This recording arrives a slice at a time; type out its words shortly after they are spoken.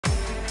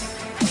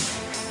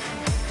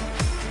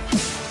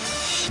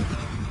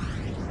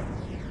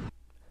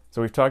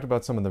So we've talked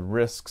about some of the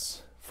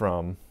risks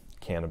from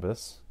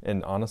cannabis,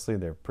 and honestly,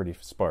 they're pretty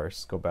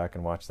sparse. Go back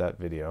and watch that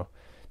video.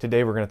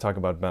 Today we're going to talk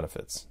about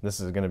benefits. This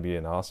is going to be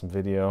an awesome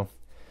video,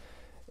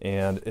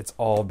 and it's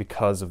all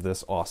because of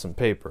this awesome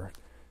paper.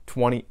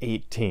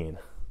 2018.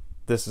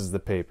 This is the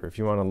paper. If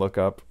you want to look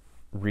up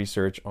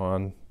research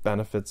on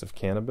benefits of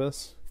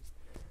cannabis,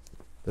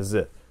 this is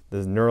it.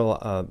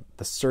 The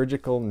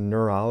Surgical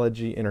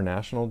Neurology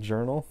International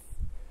Journal.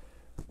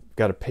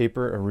 Got a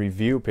paper, a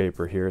review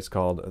paper here. It's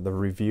called The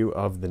Review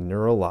of the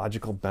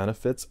Neurological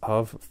Benefits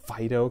of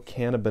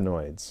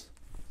Phytocannabinoids.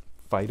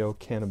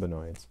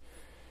 Phytocannabinoids.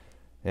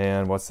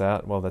 And what's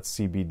that? Well, that's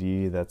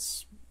CBD.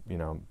 That's,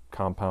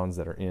 compounds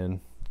that are in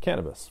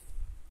cannabis.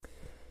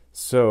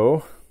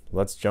 So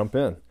let's jump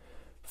in.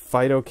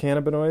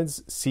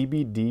 Phytocannabinoids,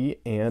 CBD,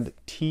 and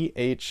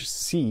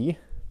THC,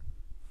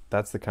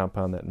 that's the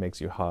compound that makes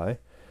you high,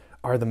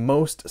 are the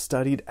most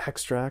studied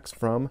extracts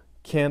from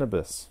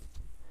cannabis.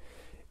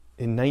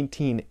 In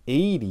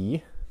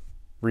 1980,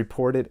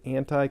 reported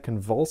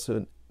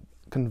anticonvulsant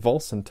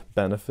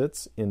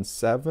benefits in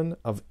 7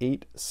 of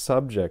 8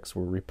 subjects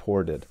were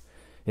reported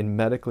in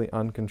medically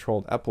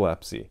uncontrolled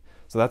epilepsy.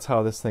 So that's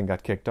how this thing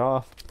got kicked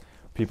off.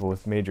 People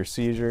with major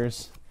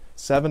seizures.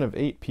 7 of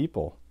 8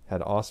 people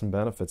had awesome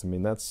benefits. I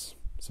mean, that's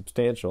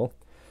substantial.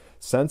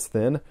 Since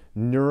then,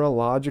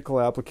 neurological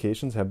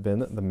applications have been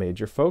the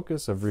major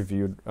focus of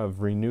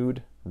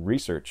renewed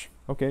research.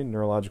 Okay,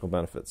 neurological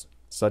benefits,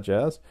 such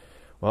as,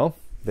 well,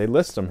 they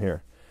list them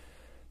here.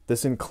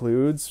 This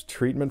includes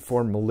treatment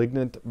for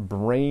malignant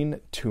brain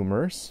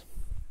tumors,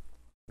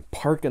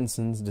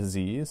 Parkinson's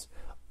disease,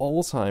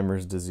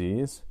 Alzheimer's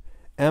disease,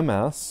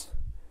 MS,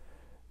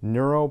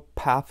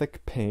 neuropathic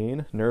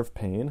pain, nerve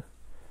pain,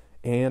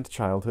 and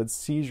childhood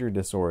seizure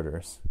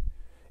disorders.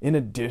 In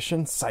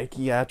addition,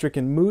 psychiatric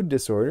and mood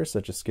disorders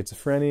such as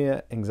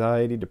schizophrenia,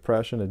 anxiety,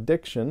 depression,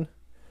 addiction,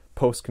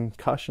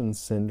 post-concussion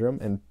syndrome,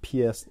 and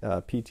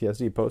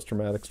PTSD,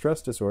 post-traumatic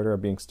stress disorder, are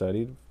being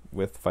studied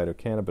with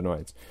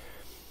phytocannabinoids.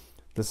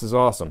 This is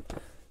awesome.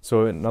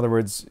 So in other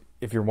words,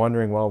 if you're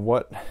wondering, well,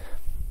 when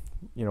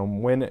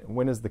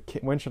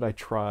should I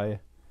try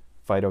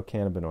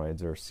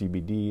phytocannabinoids or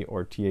CBD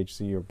or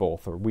THC or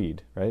both or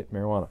weed, right?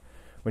 Marijuana.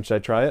 When should I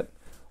try it?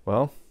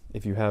 Well,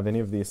 if you have any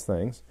of these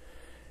things,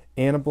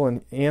 animal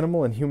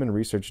and human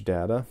research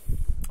data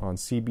on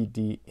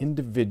CBD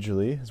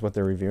individually is what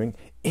they're reviewing,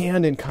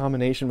 and in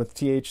combination with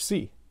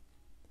THC.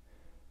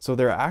 So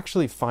they're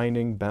actually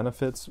finding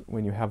benefits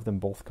when you have them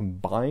both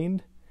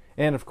combined,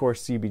 and of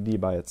course CBD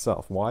by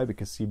itself. Why?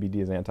 Because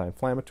CBD is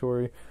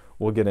anti-inflammatory.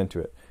 We'll get into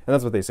it. And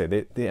that's what they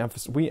say.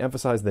 We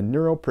emphasize the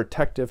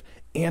neuroprotective,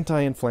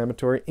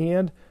 anti-inflammatory,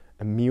 and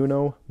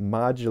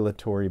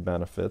immunomodulatory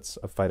benefits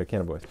of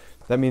phytocannabinoids.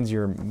 That means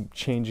you're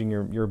changing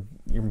you're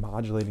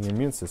modulating your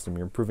immune system.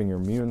 You're improving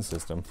your immune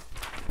system,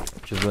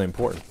 which is really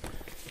important.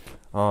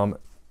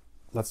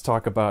 Let's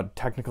talk about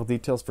technical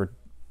details for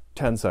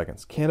 10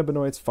 seconds.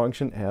 Cannabinoids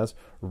function as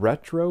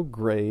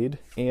retrograde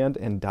and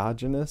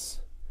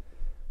endogenous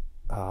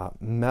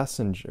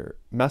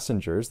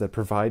messengers that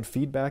provide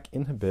feedback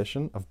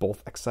inhibition of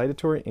both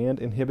excitatory and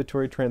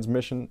inhibitory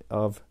transmission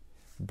of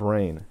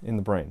in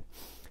the brain.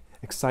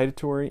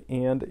 Excitatory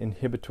and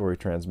inhibitory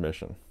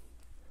transmission.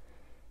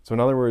 So in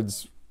other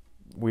words,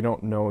 we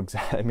don't know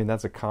exactly, I mean,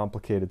 that's a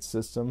complicated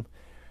system.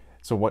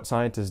 So what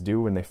scientists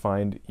do when they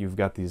find you've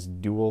got these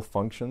dual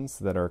functions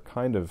that are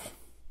kind of,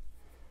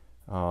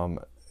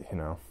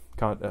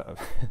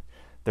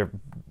 they're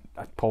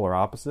polar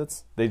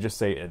opposites, they just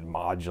say it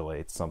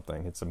modulates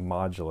something. It's a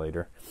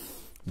modulator.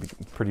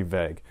 Pretty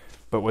vague.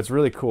 But what's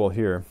really cool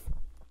here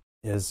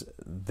is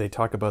they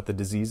talk about the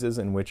diseases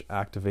in which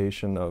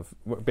activation of,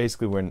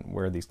 basically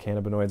where these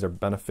cannabinoids are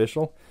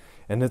beneficial,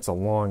 and it's a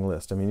long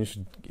list. I mean, you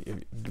should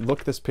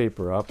look this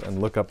paper up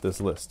and look up this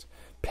list.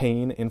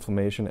 Pain,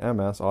 inflammation,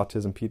 MS,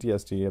 autism,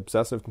 PTSD,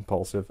 obsessive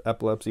compulsive,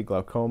 epilepsy,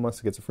 glaucoma,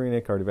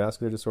 schizophrenia,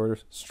 cardiovascular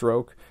disorders,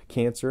 stroke,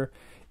 cancer,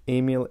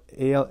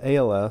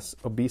 ALS,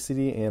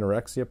 obesity,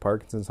 anorexia,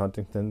 Parkinson's,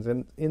 Huntington's,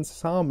 and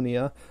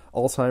insomnia,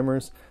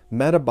 Alzheimer's,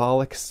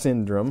 metabolic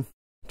syndrome,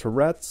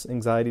 Tourette's,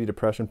 anxiety,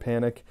 depression,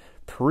 panic,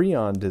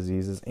 Prion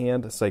diseases,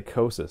 and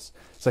psychosis.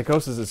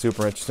 Psychosis is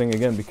super interesting,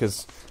 again,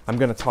 because I'm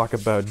going to talk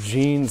about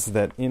genes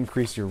that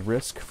increase your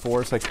risk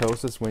for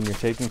psychosis when you're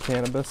taking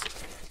cannabis,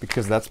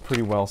 because that's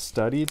pretty well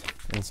studied.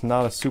 It's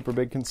not a super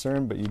big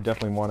concern, but you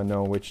definitely want to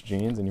know which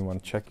genes, and you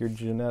want to check your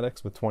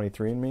genetics with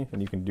 23andMe,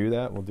 and you can do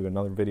that. We'll do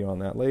another video on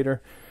that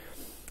later.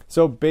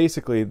 So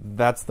basically,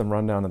 that's the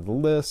rundown of the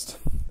list.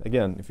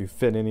 Again, if you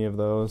fit any of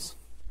those,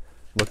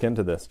 look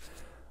into this.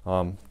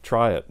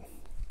 Try it.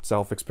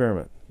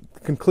 Self-experiment.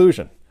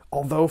 Conclusion.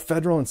 Although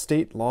federal and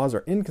state laws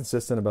are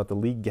inconsistent about the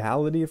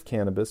legality of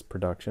cannabis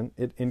production,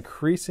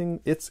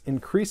 its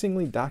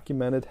increasingly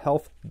documented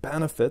health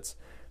benefits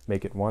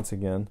make it once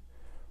again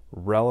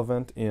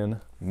relevant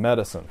in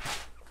medicine.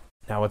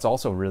 Now, it's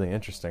also really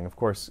interesting. Of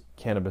course,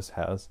 cannabis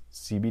has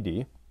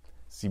CBD.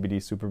 CBD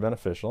is super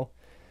beneficial.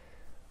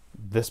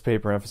 This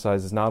paper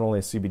emphasizes not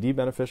only CBD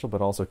beneficial,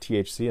 but also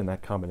THC in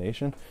that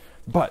combination.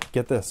 But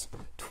get this,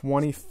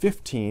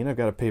 2015, I've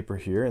got a paper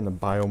here in the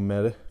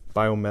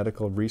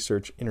Biomedical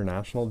Research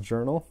International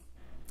Journal,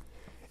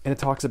 and it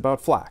talks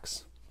about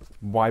flax.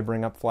 Why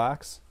bring up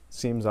flax?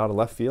 Seems out of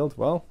left field.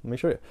 Well, let me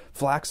show you.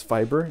 Flax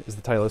fiber is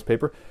the title of this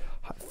paper.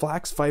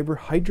 Flax fiber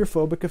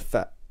hydrophobic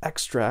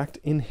extract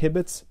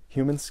inhibits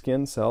human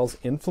skin cells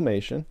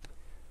inflammation.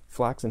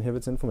 Flax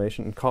inhibits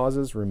inflammation and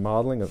causes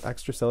remodeling of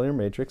extracellular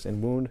matrix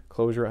and wound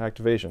closure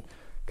activation.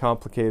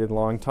 Complicated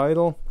long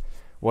title.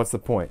 What's the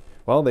point?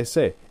 Well, they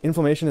say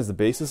inflammation is the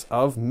basis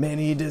of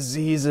many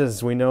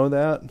diseases. We know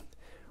that,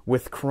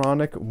 with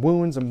chronic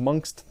wounds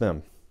amongst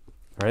them,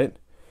 right?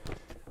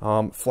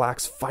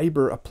 Flax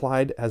fiber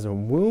applied as a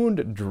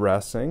wound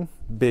dressing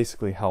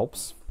basically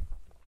helps.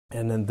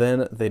 And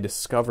then they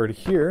discovered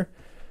here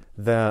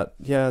that,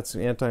 yeah, it's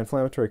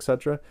anti-inflammatory,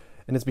 etc.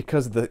 And it's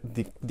because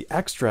the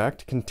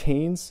extract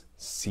contains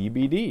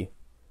CBD.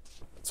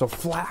 So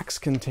flax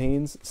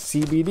contains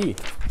CBD.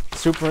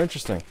 Super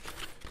interesting.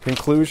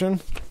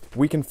 Conclusion,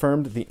 we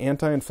confirmed the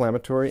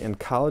anti-inflammatory and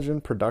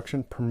collagen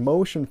production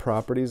promotion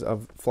properties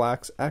of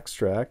flax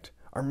extract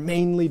are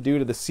mainly due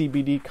to the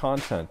CBD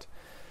content.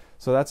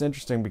 So that's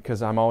interesting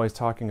because I'm always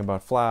talking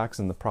about flax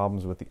and the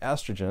problems with the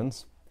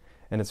estrogens.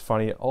 And it's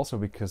funny also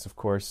because, of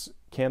course,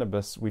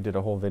 cannabis, we did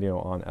a whole video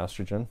on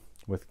estrogen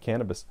with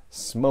cannabis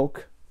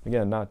smoke.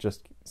 Again, not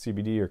just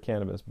CBD or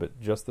cannabis, but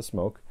just the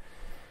smoke.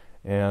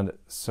 And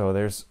so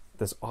there's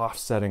this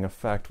offsetting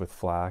effect with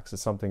flax.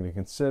 It's something to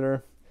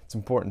consider. It's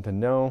important to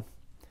know.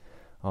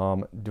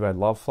 Do I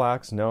love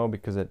flax? No,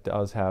 because it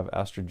does have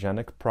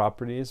estrogenic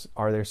properties.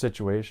 Are there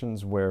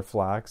situations where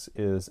flax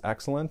is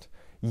excellent?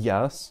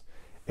 Yes,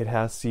 it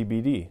has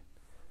CBD.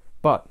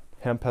 But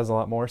hemp has a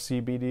lot more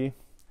CBD.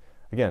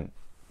 Again,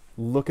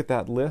 look at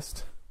that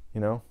list.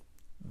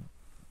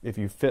 If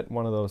you fit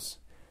one of those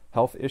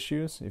health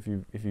issues, if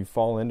you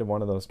fall into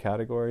one of those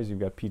categories, you've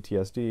got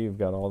PTSD, you've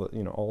got all the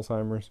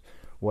Alzheimer's,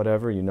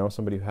 whatever,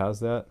 somebody who has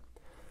that,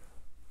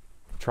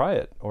 try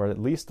it, or at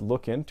least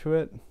look into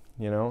it,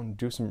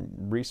 do some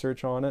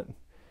research on it.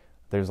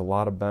 There's a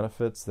lot of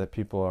benefits that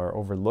people are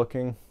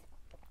overlooking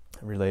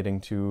relating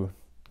to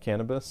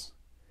cannabis.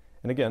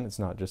 And again, it's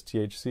not just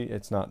THC,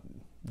 it's not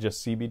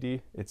just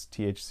CBD, it's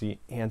THC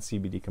and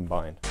CBD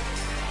combined.